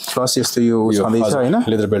वाला प्लस यस्तो यो छँदैछ हैन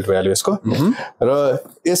लेदर बेल्ट भइहाल्यो यसको र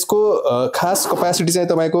यसको खास क्यापेसिटी चाहिँ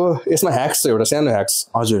तपाईको यसमा ह्याक्स छ एउटा सानो ह्याक्स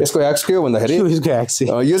हजुर यसको ह्याक्स के हो भन्दाखेरि यसको ह्याक्स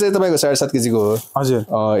यो चाहिँ तपाईको 7.5 केजी को हो हजुर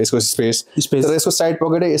यसको स्पेस तर यसको साइड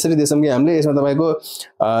पकेटै यसरी दिन्छौँ कि हामीले यसमा तपाईको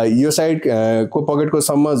यो साइड को पकेटको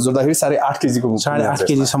सम्म जोड्दाखेरि 8.5 केजी को 8.5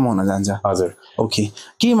 केजी सम्म हुन जान्छ हजुर ओके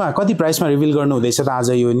केमा कति प्राइसमा रिभिल गर्नु हुँदैछ त आज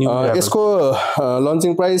यो न्यू यसको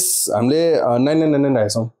लन्चिङ प्राइस हामीले 9999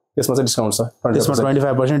 राखेछौं यसमा चाहिँ डिस्काउन्ट छ त्यसमा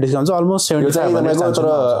 25% डिस्काउन्ट छ अलमोस्ट 75% तर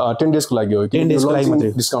 10 डेजको लागि हो 10 डेजको लागि मात्रै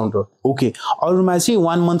डिस्काउन्ट हो ओके अरुमा चाहिँ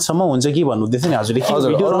 1 मन्थ सम्म हुन्छ कि भन्नु हुँदैछ नि हजुरले के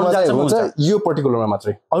भिडियो हुन्छ यो पर्टिकुलरमा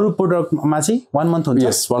मात्रै अरु प्रोडक्टमा चाहिँ 1 मन्थ हुन्छ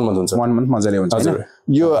यस 1 मन्थ हुन्छ 1 मन्थ मजाले हुन्छ हजुर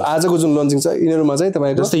यो आजको जुन लन्चिङ छ यिनीहरुमा चाहिँ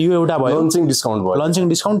तपाईको जस्तै यो एउटा भयो लन्चिङ डिस्काउन्ट भयो लन्चिङ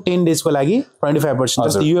डिस्काउन्ट 10 डेजको लागि 25%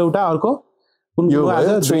 जस्तै यो एउटा अर्को कुन यो आज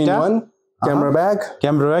 3 in 1 क्यामेरा ब्याग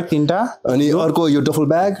तीनटा अनि अर्को यो डफल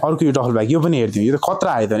ब्याग यो पनि हेर्दियौ यो त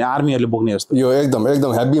खतरा आयो त नि आर्मीहरुले बोक्ने जस्तो यो एकदम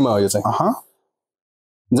हेभीमा हो यो चाहिँ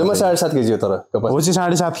जम्मा 7.5 केजी हो तर हो चाहिँ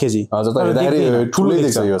 7.5 केजी हजुर तर हेर्दाखेरि ठुलै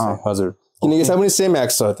देख्छ यो चाहिँ हजुर किनकि यसमा पनि सेम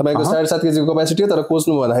एक्स छ तपाईको 7.5 केजी को क्यापेसिटी तर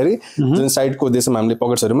कोच्नु भन्दाखेरि जुन साइडको देशमा हामीले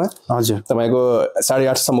पकेट्सहरुमा हजुर तपाईको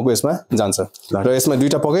 8.5 सम्मको यसमा जान्छ र यसमा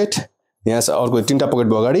दुईटा पकेट यहाँ अर्को तीनटा पकेट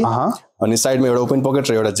भयो अगाडि अनि साइडमा एउटा ओपन पकेट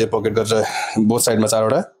र एउटा जे पकेट गरेर बोथ साइडमा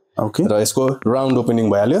चारवटा ओके र यसको राउन्ड ओपनिङ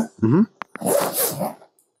भइहाल्यो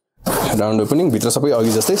राउन्ड ओपनिङ भित्र सबै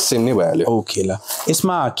अघि जस्तै सेम नै भइहाल्यो ओके ल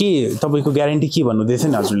यसमा के तपाईको ग्यारेन्टी के भन्नु दिएछ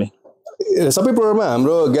नि हजुरले सबै प्रोडक्टमा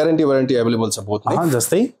हाम्रो ग्यारेन्टी वारेन्टी अवेलेबल छ बहुत नै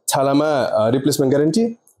जस्तै छालामा रिप्लेसमेन्ट ग्यारेन्टी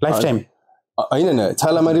लाइफ टाइम हैन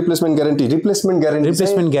छालामा रिप्लेसमेन्ट ग्यारेन्टी 1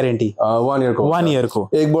 इयरको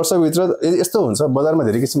 1 वर्षभित्र यस्तो हुन्छ बजारमा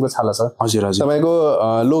धेरै किसिमको छाला छ हजुर हजुर तपाईको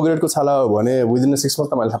लो ग्रेडको छाला हो भने विदिन 6 मन्थ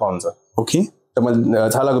तपाईले थाहा पाउनुहुन्छ ओके तपाईले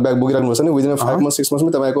छालाको ब्याग बोकिराख्नु पर्छ नि विदिन 5 मन्थ 6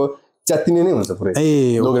 मन्थमा तपाईको च्यात्तिने नै हुन्छ पुरै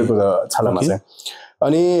लो ग्रेडको छालामा चाहिँ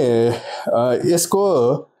अनि यसको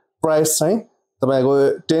प्राइस चाहिँ तपाईको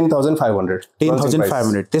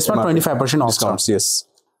 10500 त्यसमा 25% डिस्काउन्ट यस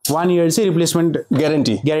 1 इयर चाहिँ रिप्लेसमेन्ट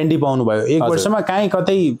ग्यारेन्टी पाउनु भयो 1 वर्षमा काहीँ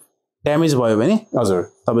कतै ड्यामेज भयो भने हजुर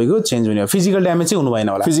तपाईको चेन्ज हुने हो फिजिकल ड्यामेज चाहिँ हुनु भएन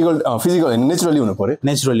होला फिजिकल नेचुरली हुनु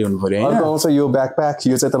पर्यो हैन अर्को आउँछ यो ब्याकप्याक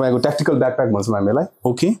यो चाहिँ तपाईको ट्याक्टिकल ब्याकप्याक भन्छौँ हामीलाई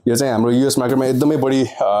ओके यो चाहिँ हाम्रो युएस मार्केटमा एकदमै बढी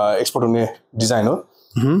एक्सपोर्ट हुने डिजाइन हो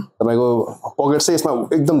तपाईको पकेट चाहिँ यसमा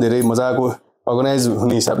एकदम धेरै मजाको अर्गनाइज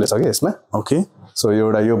हुने हिसाबले छ के यसमा ओके सो यो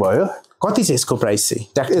एउटा यो भयो कति छ यसको प्राइस चाहिँ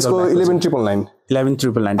यसको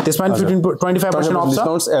 11999 त्यसमा 25% अफ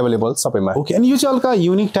डिस्काउन्ट्स अवेलेबल सबैमा ओके अनि यो चाहिँ हल्का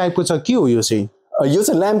युनिक टाइपको छ के हो यो चाहिँ यो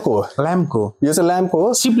चाहिँ ल्याम्पको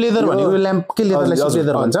हो सिप लेदर भनेको ल्याम्प के लेदरलाई सिप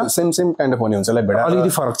लेदर भन्छ सेम काइन्ड अफ हुने हुन्छ लाइक भेडा अलिकति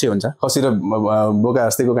फरक चाहिँ हुन्छ खसी र बोका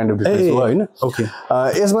जस्तैको काइन्ड अफ डिफरेन्स हो हैन ओके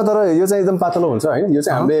यसमा तर यो चाहिँ एकदम पातलो हुन्छ हैन यो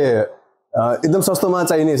चाहिँ हामीले एकदम सस्तोमा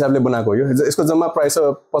चाहिने हिसाबले बनाएको हो यो यसको जम्मा प्राइस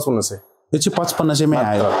 5500 यो चाहिँ 5500 मै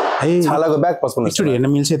आयो है छालाको ब्याग 5500 एकचोटी हेर्न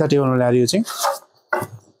मिल्छ यता टेबलमा ल्याएर यो चाहिँ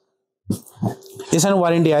यसमा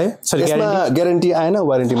वारेन्टी आयो सरी ग्यारेन्टी आएन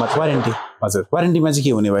वारेन्टी मात्र हजुर वारेन्टीमा चाहिँ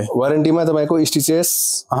के हुने भयो वारेन्टीमा तपाईको स्टिचेस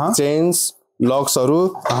चेन्स लक्सहरु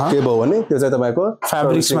के भयो भने त्यो चाहिँ तपाईको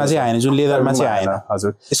फ्याब्रिक्समा चाहिँ आएन जुन लेदरमा चाहिँ आएन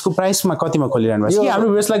हजुर यसको प्राइसमा कतिमा खोलिरहनु भएको छ के हाम्रो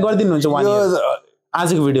व्युअर्सलाई गर्दिनु हुन्छ 1 इयर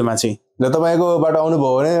आजको भिडियोमा चाहिँ ल तपाईकोबाट आउनु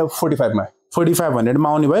भयो भने 45 मा 4500 मा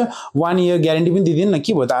आउने भयो 1 इयर ग्यारेन्टी पनि दिदिन न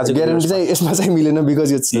के भयो त आज ग्यारेन्टी चाहिँ यसमा चाहिँ मिलेन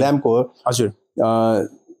बिकज यो ल्याम्पको हो हजुर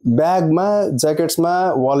ब्यागमा ज्याकेट्समा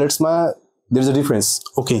वालेट्समा there is a difference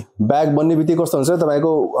okay bag बन्ने बित्तिकै कस्तो हुन्छ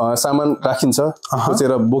तपाईको सामान राखिन्छ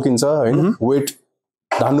खोजेर बोकिन्छ हैन वेट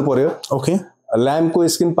धान्नु पर्यो ओके ल्याम्पको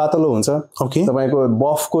स्किन पातलो हुन्छ ओके तपाईको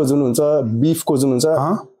बफको जुन हुन्छ बीफको जुन हुन्छ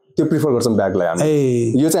त्यो प्रिफर गर्छौं ब्यागलाई हामी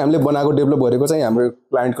यो चाहिँ हामीले बनाएको डेभलप गरेको चाहिँ हाम्रो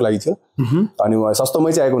क्लाइन्टको लागि थियो अनि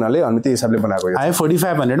सस्तोमै चाहिँ आएको हुनाले हामी त्यही हिसाबले बनाएको यो आयो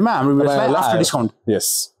 4500 मा हाम्रो व्युअर्सलाई आफ्टर डिस्काउन्ट यस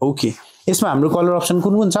ओके यसमा हाम्रो कलर अप्सन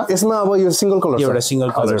कुन छ यसमा अब यो सिंगल कलर छ एउटा सिंगल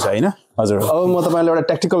कलर छ हैन हजुर अब म तपाईलाई एउटा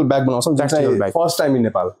ट्याक्टिकल ब्याग बनाउँछु जसलाई first time in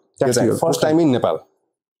Nepal first time in Nepal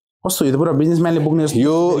कस्तो यो त पुरा बिजनेसम्यानले बोक्ने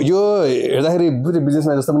यो हेर्दाखेरि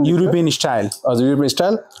बिजनेसम्यान जस्तो पनि युरोपियन स्टाइल हजुर युरोपियन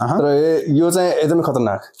स्टाइल तर यो चाहिँ एकदमै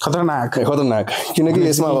खतरनाक किनकि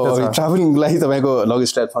यसमा ट्राभलिङ लागि तपाईको लगेज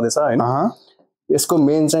स्ट्र्याप छँदैछ हैन यसको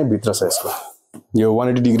मेन चाहिँ भित्र छ यसको यो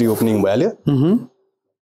 180 डिग्री ओपनिङ भइहाल्यो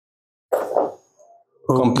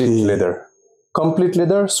कम्प्लिट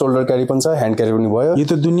लेदर शोल्डर क्यारी पनि छ ह्यान्ड क्यारी पनि भयो यो त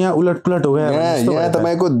दुनिया उलटपुलट हो यहाँ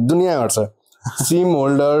तपाईको दुनिया हट्छ SIM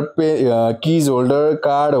holder keys holder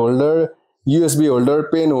card holder USB holder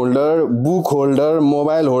pain holder book holder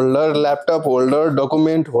mobile holder laptop holder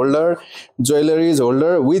document holder jewelleries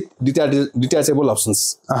holder with डिट्याचेबल options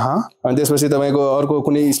अनि त्यसपछि तपाईको अर्को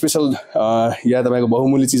कुनै स्पेशल या तपाईको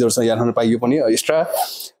बहुमूल्य चीजहरु छ यहाँ पाइयो पनि एक्स्ट्रा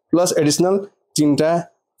प्लस एडिशनल 3टा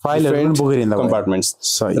कम्पार्टमेन्ट्स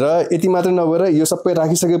र यति मात्र नभएर यो सबै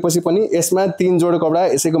राखिसकेपछि पनि यसमा 3 जोड कपडा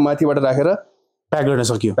यसैको माथिबाट राखेर प्याक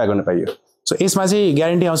गर्न पाइयो सो यसमा चाहिँ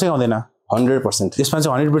ग्यारेन्टी आउँछ आउँदैन 100% यसमा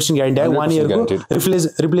चाहिँ 100% ग्यारेन्टी आयो 1 इयरको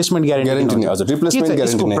रिप्लेसमेन्ट ग्यारेन्टी हजुर रिप्लेसमेन्ट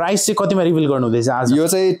ग्यारेन्टी नै प्राइस चाहिँ कतिमा रिभिल गर्नु हुँदैछ आज यो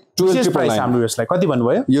चाहिँ 12999 हाम्रो यसलाई कति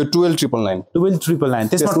भन्नुभयो यो 12999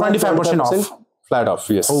 त्यसमा 25% of flat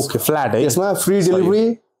of yes okay flat है यसमा free delivery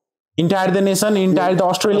entire the nation, entire the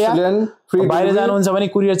Australia, बाहिर जानुहुन्छ भने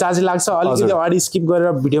कुरियर चार्ज लाग्छ, अलिकति अगाडि स्किप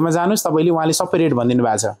गरेर भिडियोमा जानुस्, तपाईले उहाँले सबै रेट भनिदिनु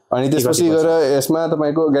भएको छ। अनि त्यसपछि गएर यसमा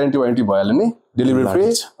तपाईको ग्यारेन्टी वारेन्टी भइहाल्यो नि, डेलिभरी फ्री।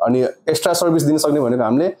 अनि एक्स्ट्रा सर्भिस दिन सक्ने भनेको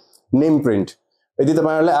हामीले नेम प्रिन्ट, यदि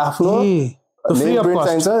तपाईहरुलाई आफ्नो फ्री अफ कस्ट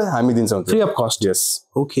चाहिन्छ हामी दिन्छौं, free of cost. Yes,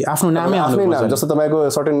 okay, आफ्नो नामै आफ्नै नाम, जस्तो तपाईको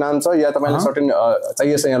सर्टेन नाम छ या तपाईले सर्टेन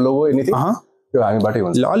चाहिएछ यहाँ लोगो एनीथिङ, त्यो हामीबाटै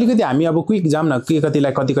हुन्छ। ल अलिकति हामी अब क्विक जाम न, के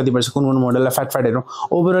कतिलाई कति वर्ष कुन मोडललाई फ्याट हेरौँ,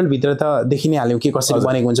 ओभरअल भित्र त देखि नै हाल्यौँ के कसरी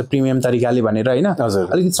बनेको हुन्छ प्रिमियम तरिकाले भनेर हैन।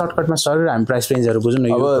 अलिकति सर्टकटमा सर हामी प्राइस रेन्जहरु बुझौँ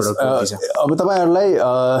न। अब तपाईहरुलाई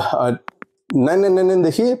 999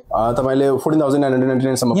 देखि तपाईले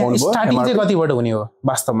 14999 सम्म पाउनु भयो। स्टार्टिङ चाहिँ कतिबाट हुने हो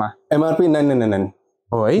वास्तवमा? एमआरपी 999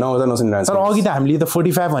 हो है, 9999। सर अघि त हामीले त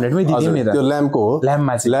 4500 मै दिदियौ नि त। त्यो ल्याम्पको हो,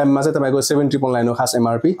 ल्याम्पमा चाहिँ तपाईको 7999 हो खास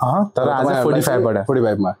एमआरपी, तर आज 45 बाट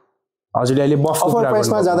 45 मा। हजुरले अहिले बफको अफर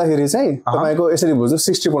प्राइसमा जाँदाखेरि चाहिँ तपाईको यसरी बुझ्नु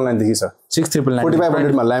 6999 देखि छ। 6999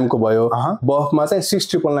 4500 मा ल्याम्पको भयो, बफमा चाहिँ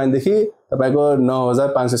 6999 देखि तपाईको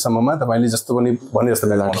 9500 सम्ममा तपाईले जस्तो पनि भने जस्तो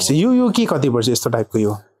लाग्छ। यो के कति पर्छ यस्तो टाइपको?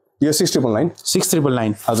 यो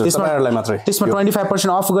 6999 हजुर, तपाईहरुलाई मात्रै। त्यसमा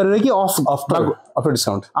 25% अफ गरेर कि आफ्टर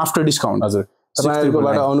डिस्काउन्ट? आफ्टर डिस्काउन्ट हजुर।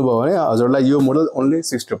 तपाईहरुकोबाट आउनुभयो भने हजुरलाई यो मोडल ओन्ली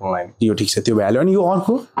 6999। यो ठीक छ, त्यो भइहाल्यो। अनि यो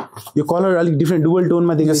अर्को, यो कलर अलिक डिफरेन्ट डुअल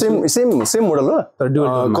टोनमा देखिन्छ। सेम मोडल हो, तर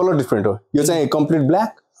डुअल कलर डिफरेन्ट हो। यो चाहिँ कम्प्लिट ब्ल्याक,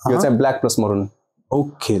 यो चाहिँ ब्ल्याक प्लस मरून।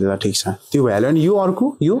 ओके ल ठीक छ, त्यो भइहाल्यो। अनि यो अर्को,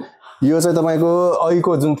 यो चाहिँ तपाईको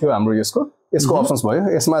अहिको जुन थियो हाम्रो यसको अप्सन्स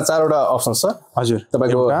भयो। यसमा 4 वटा अप्सन्स छ हजुर।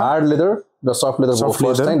 तपाईको हार्ड लेदर र soft leather,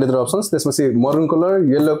 first time leather options, त्यसपछि maroon colour,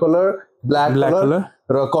 yellow colour, black colour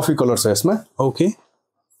र कफी कलर छ यसमा। ओके,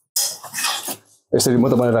 यसरी म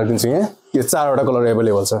तपाईलाई राखिदिन्छु यहाँ। यो 4 वटा कलर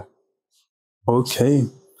अवेलेबल छ। ओके,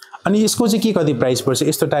 अनि यसको चाहिँ के कति प्राइस पर्छ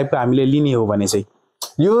यस्तो टाइपको हामीले लिने हो भने चाहिँ?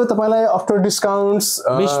 यो तपाईलाई आफ्टर डिस्काउन्ट्स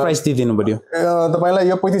बेस्ट प्राइस दिदिनु पर्यो। तपाईलाई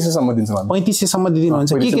यो 3500 सम्म दिन्छु म। 3500 सम्म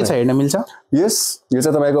दिदिनुहुन्छ? के छ हेर्न मिल्छ? यस, यो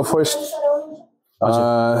चाहिँ तपाईको फर्स्ट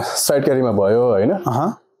साइड क्यारीमा भयो हैन।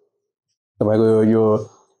 तपाईको यो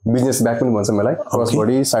बिजनेस ब्याग पनि भन्छ मलाई, क्रस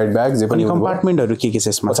बडी साइड ब्याग जे पनि। कम्पार्टमेन्टहरु के छ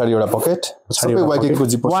यसमा? पछाडी एउटा पकेट, सबै वाइकेको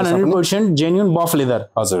जिप 100% जेन्युइन बफ लेदर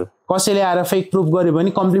हजुर। कसैले आएर फेक प्रुफ गर्यो भने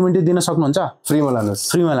कम्प्लिमेन्ट दिन सक्नुहुन्छ? फ्रीमा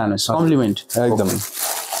लानुस् कम्प्लिमेन्ट एकदम।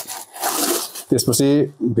 त्यसपछि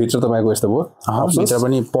भित्र तपाईको यस्तो भयो, भित्र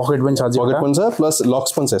पनि पकेट पनि छ, पकेट पनि छ प्लस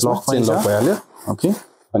लक्स पनि छ, चेन लक भइहाल्यो। ओके,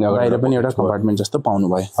 अनि बाहिर पनि एउटा कम्पार्टमेन्ट जस्तो पाउनु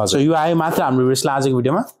भयो। सो यो आयो मात्र हाम्रो भिडियोलाई आजको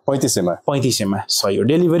भिडियोमा 3500 मा। सही हो।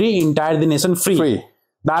 Delivery entire the nation free,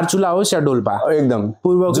 Darchula होस् या डोल्पा, एकदम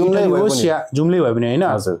पूर्व जुम्लै होस् या जुम्लै भए पनि हैन,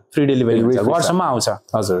 फ्री डेलिभरी हुन्छ, घरसम्म आउँछ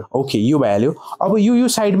हजुर। ओके, यो भइहाल्यो। अब यो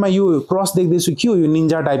साइडमा यो क्रस देख्दैछु, के हो यो?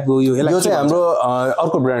 निन्जा टाइपको यो चाहिँ हाम्रो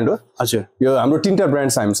अर्को ब्रान्ड हो हजुर। यो हाम्रो तीनटा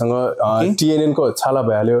ब्रान्ड छ हामीसँग। टिएनएन को छाला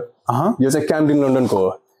भइहाल्यो, यो चाहिँ क्याम्डेन लन्डनको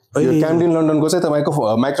हो। यो क्याम्डेन लन्डनको चाहिँ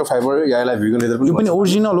तपाईको माइक्रो फाइबर या यसलाई भिगन लेदर पनि। यो पनि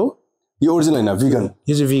ओरिजिनल हो? यो ओरिजिनल हैन, भिगन।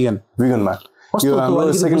 यो चाहिँ भिगनमा। यो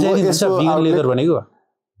हाम्रो सेकेन्ड भिगन लेदर भनेको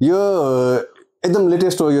यो एकदम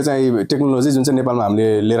लेटेस्ट हो। यो चाहिँ टेक्नोलोजी जुन चाहिँ नेपालमा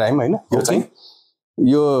हामीले लिएर आयौँ हैन। यो चाहिँ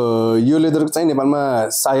यो लेदर चाहिँ नेपालमा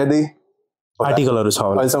सायदै आर्टिकलहरु छ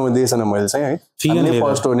होला, अहिलेसम्म देखेको छैन मैले चाहिँ है। हामीले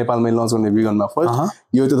फर्स्ट हो नेपालमै लन्च गर्ने भिगनमा फर्स्ट।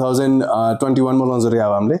 यो 2021 मा लन्च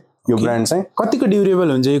गरेको हामीले यो ब्रान्ड चाहिँ। कतिको ड्युरेबल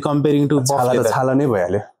हुन्छ यो कम्पेयरिङ टु छाला नै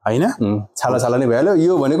भइहाल्यो हैन? छाला नै भइहाल्यो।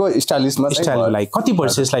 यो भनेको स्टाइलिशमा स्टाइललाई कति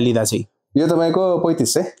पर्छ यसलाई लिँदा चाहिँ? यो तपाईको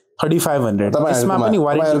 3500 3500। यसमा पनि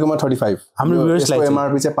वारेन्टीमा 35। हाम्रो व्युअर्सलाई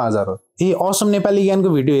एमआरपी चाहिँ 5000 हो। ए असम नेपाली ज्ञानको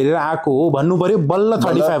भिडियो हेरेर आएको हो भन्नु पर्यो, बल्ल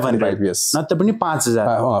 3500 नत्र पनि 5000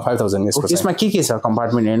 5000। यसमा के छ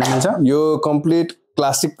कम्पार्टमेन्ट हेर्न मिल्छ? यो कम्प्लिट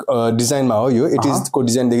क्लासिक डिजाइनमा हो। यो 80s को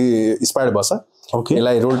डिजाइनदेखि इन्स्पायर्ड भछ। ओके,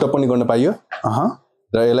 यसलाई रोल टप पनि गर्न पाइयो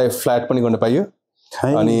र यसलाई फ्ल्याट पनि गर्न पाइयो।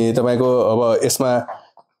 अनि तपाईको अब यसमा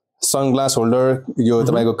सनग्लास होल्डर, यो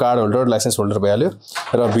तपाईको कार्ड होल्डर, लाइसेन्स होल्डर भइहाल्यो।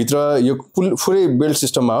 र भित्र यो फुलै बेल्ट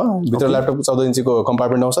सिस्टममा हो। भित्र ल्यापटपको 14 इन्चीको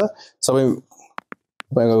कम्पार्टमेन्ट आउँछ। सबै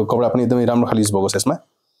तपाईको कपडा पनि एकदमै राम्रो खाली युज भएको छ यसमा।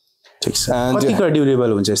 ठीक छ। कतिको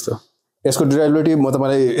ड्युरेबल हुन्छ यस्तो? यसको ड्युरेबिलिटी म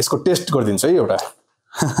तपाईलाई यसको टेस्ट गरिदिन्छु है एउटा।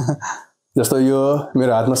 जस्तो यो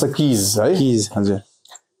मेरो हातमा छ किज है। किज हजुर।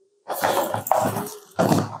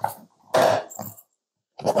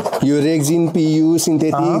 यो रेक्जिन, पियु,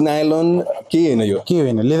 सिन्थेटिक, नाइलोन के हैन, यो के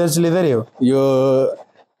हैन, लेदर चाहिँ लेदरै हो। यो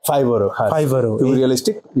फाइबर हो, फाइबर हो, यो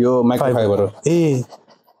रियलिस्टिक, यो माइक्रो फाइबर हो। ए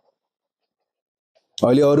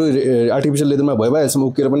अहिले अरु आर्टिफिशियल लेदरमा भइसम्म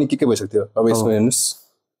उकेर पनि के भइसक्थ्यो। अब यसमा हेर्नुस्,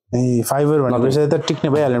 ए फाइबर भनेपछि त टिक्ने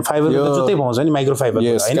भइहाल्यो। फाइबर त जतै पाउँछ नि, माइक्रो फाइबर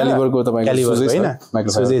हैन, क्यालिबरको तपाईको हैन,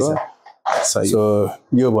 माइक्रो फाइबर। सही। सो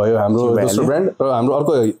यो भयो हाम्रो दोस्रो ब्रान्ड। र हाम्रो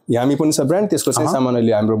अर्को यामी पनि छ ब्रान्ड, त्यसको चाहिँ सामान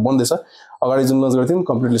अहिले हाम्रो बन्दैछ। अगाडि जुन लन्च गर्थ्यौं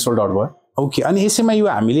कम्प्लिटली सोल्ड आउट भयो। ओके, अनि यसैमा यो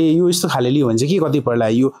हामीले यो यस्तो खाले लियो भने चाहिँ के कति पर्ला?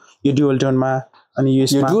 यो डुअल टोनमा अनि यो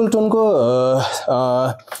डुअल टोनको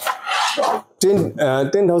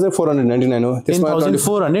 10,499 हो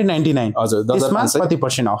 10,499 हजुर त्यसमा कति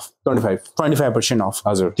 % अफ 25% अफ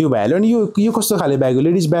हजुर त्यो भइहाल्यो अनि यो कस्तो खाले ब्याग हो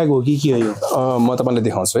लेडिज ब्याग हो कि के हो यो म तपाईलाई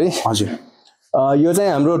देखाउँछु है हजुर यो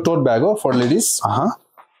चाहिँ हाम्रो टोट ब्याग हो फर लेडिज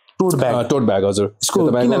टोट ब्याग हजुर यसको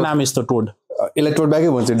किन नाम यस्तो टोट यसलाई टोट ब्यागै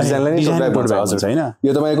भन्छ डिजाइनलाई नै टोट ब्याग भन्छ हजुर हैन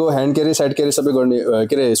यो तपाईको ह्यान्ड क्यारी साइड क्यारी सबै गर्ने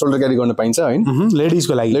के रे शोल्डर क्यारी गर्न पाइन्छ हैन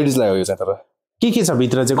लेडिजको लागि हो यो चाहिँ तर के छ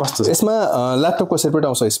भित्र चाहिँ कस्तो छ यसमा ल्यापटपको सेपरेट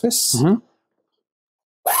आउँछ स्पेस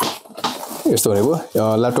यस्तो भनेको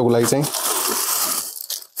ल्यापटपको लागि चाहिँ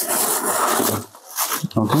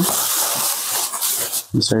ओके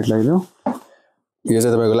साइड लगाइदियो यो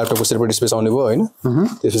चाहिँ तपाईको ल्यापटपको सेपरेट स्पेस आउने भयो हैन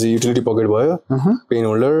त्यसपछि युटिलिटी पकेट भयो पेन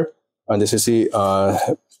होल्डर अनि त्यसपछि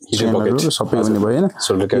हिटर पकेट सबै हुने भयो हैन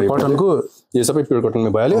शोल्डर क्यारी कटनको यो सबै प्योर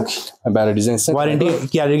कटनमै भइहाल्यो बाहिर डिजाइन चाहिँ वारेन्टी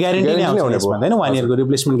ग्यारेन्टी नै आउँछ यसमा हैन 1 इयरको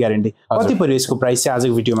रिप्लेसमेन्ट ग्यारेन्टी कति पर्यो यसको प्राइस चाहिँ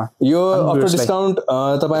आजको भिडियोमा यो आफ्टर डिस्काउन्ट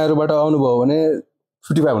तपाईहरुबाट आउनु भयो भने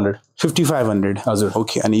 5500 हजुर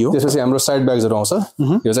ओके अनि यो त्यसपछि हाम्रो साइड ब्याग्सहरु आउँछ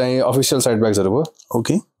यो चाहिँ अफिसियल साइड ब्याग्सहरु भयो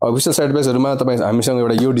ओके अफिसियल साइड ब्याग्सहरुमा हामीसँग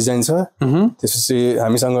एउटा यो डिजाइन छ त्यसपछि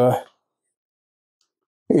हामीसँग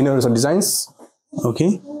इनर छ डिजाइन्स ओके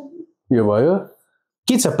यो भयो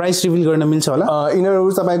के छ प्राइस रिभिल गर्न मिल्छ होला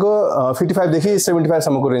इनरहरु तपाईको 55 देखि 75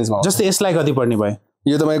 सम्मको रेन्जमा आउँछ जस्तै यसलाई कति पर्ने भयो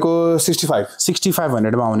यो तपाईको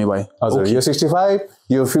 6500 मा आउने भयो हजुर यो 65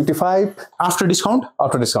 यो 55 आफ्टर डिस्काउन्ट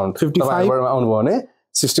 55 मा आउनु भयो भने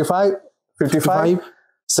 65 55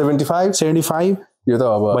 75 यो त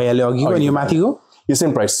अब भइहाल्यो अघिको अनि यो माथिको यो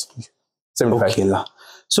सेम प्राइस 75 ल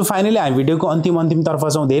सो फाइनली हामी भिडियोको अन्तिम तर्फ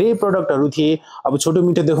छौं धेरै प्रोडक्टहरु थिए अब छोटो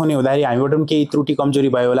मिठो देखाउने हुँदाखेरि हामीबाट पनि केही त्रुटि कमजोरी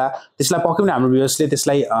भयो होला त्यसलाई पक्कै पनि हाम्रो भ्युअर्सले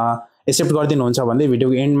त्यसलाई एक्सेप्ट गरिदिनु हुन्छ भन्दै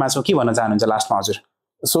भिडियोको एन्डमा छौं के भन्न चाहनुहुन्छ लास्टमा हजुर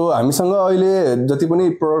सो हामीसँग अहिले जति पनि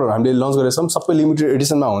प्रोडक्ट हामीले लन्च गरेछौं सबै लिमिटेड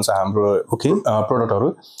एडिसनमा हुन्छ हाम्रो ओके प्रोडक्टहरु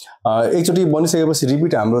एकचोटी बनिसकेपछि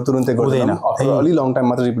रिपिट हाम्रो तुरुन्तै गर्दैन अलि लङ टाइम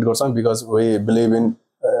मात्र रिपिट गर्छौं because we believe in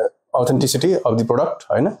authenticity of the product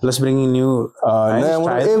हैन plus ब्रिंगिङ new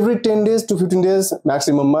every 10 days to 15 days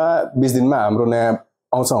maximum मा 20 दिनमा हाम्रो नयाँ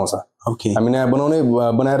आउँछ ओके हामी नयाँ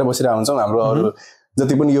बनाएर बसिरहेका हुन्छौं हाम्रो अरु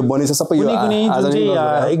जति पनि यो बनिन्छ सबै यो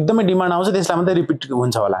एकदमै डिमान्ड आउँछ त्यसलाई मात्रै रिपिट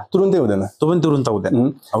हुन्छ होला तुरुन्तै हुँदैन त्यो पनि तुरुन्त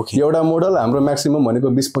हुँदैन ओके एउटा मोडल हाम्रो म्याक्सिमम भनेको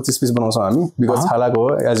 20-25 पिस बनाउँछौं हामी बिकज छालाको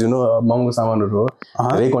हो एज यु नो महँगो सामानहरु हो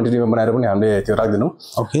धेरै क्वान्टिटीमा बनाएर पनि हामीले त्यो राख्दैनौं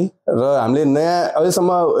ओके र हामीले नयाँ अहिलेसम्म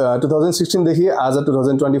 2016 देखि आज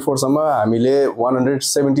 2024 सम्म हामीले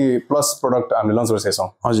 170 प्लस प्रोडक्ट हामीले लन्च गरिसकेका छौं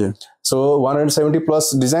हजुर so 170 plus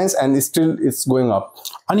designs and still it's going up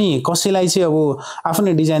अनि कसैलाई चाहिँ अब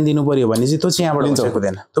आफ्नै डिजाइन दिनु पर्यो भने चाहिँ त्यो चाहिँ यहाँबाट हुन्छ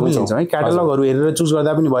हुँदैन त्यो पनि हुन्छ है क्याटलगहरु हेरेर चुज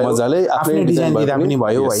गर्दा पनि भयो मजाले आफ्नै डिजाइन दिँदा पनि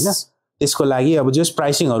भयो हैन त्यसको लागि अब जस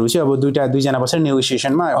प्राइसिङहरु चाहिँ अब दुईजना बसेर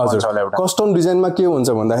नेगोसिएसनमा हुन्छ होला एउटा कस्टम डिजाइनमा के हुन्छ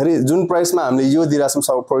भन्दाखेरि जुन प्राइसमा हामीले यो दिराछौं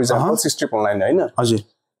फर एक्जाम्पल 60.9 हैन हजुर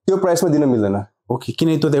त्यो प्राइसमा दिन मिल्दैन ओके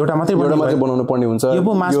किन त्यो त एउटा मात्रै बनाउनु पर्ने हुन्छ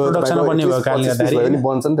यो मास प्रोडक्सन गर्ने भयो कारणले गर्दाखेरि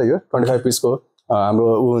बन्छ नि त यो 25 पिसको हाम्रो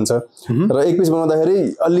उ हुन्छ र एक पिस बनाउँदाखेरि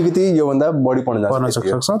अलिकति यो भन्दा बढी पर्न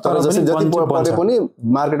सक्छ तर जति परे पनि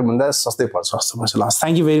मार्केट भन्दा सस्तै पर्छ ल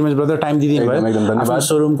thank you very much brother time दिदिनु भयो एकदम धन्यवाद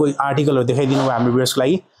शोरूमको आर्टिकलहरु देखाइदिनु भयो हाम्रो भ्युअर्सको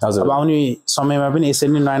लागि अब आउने समयमा पनि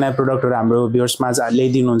यसरी नै नयाँ प्रोडक्टहरु हाम्रो भ्युअर्समा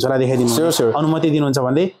ल्याइदिनु हुन्छ र देखाइदिनु हुन्छ अनुमति दिनुहुन्छ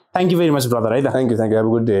भन्दै thank you very much brother है त thank you have a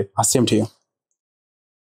good day same to you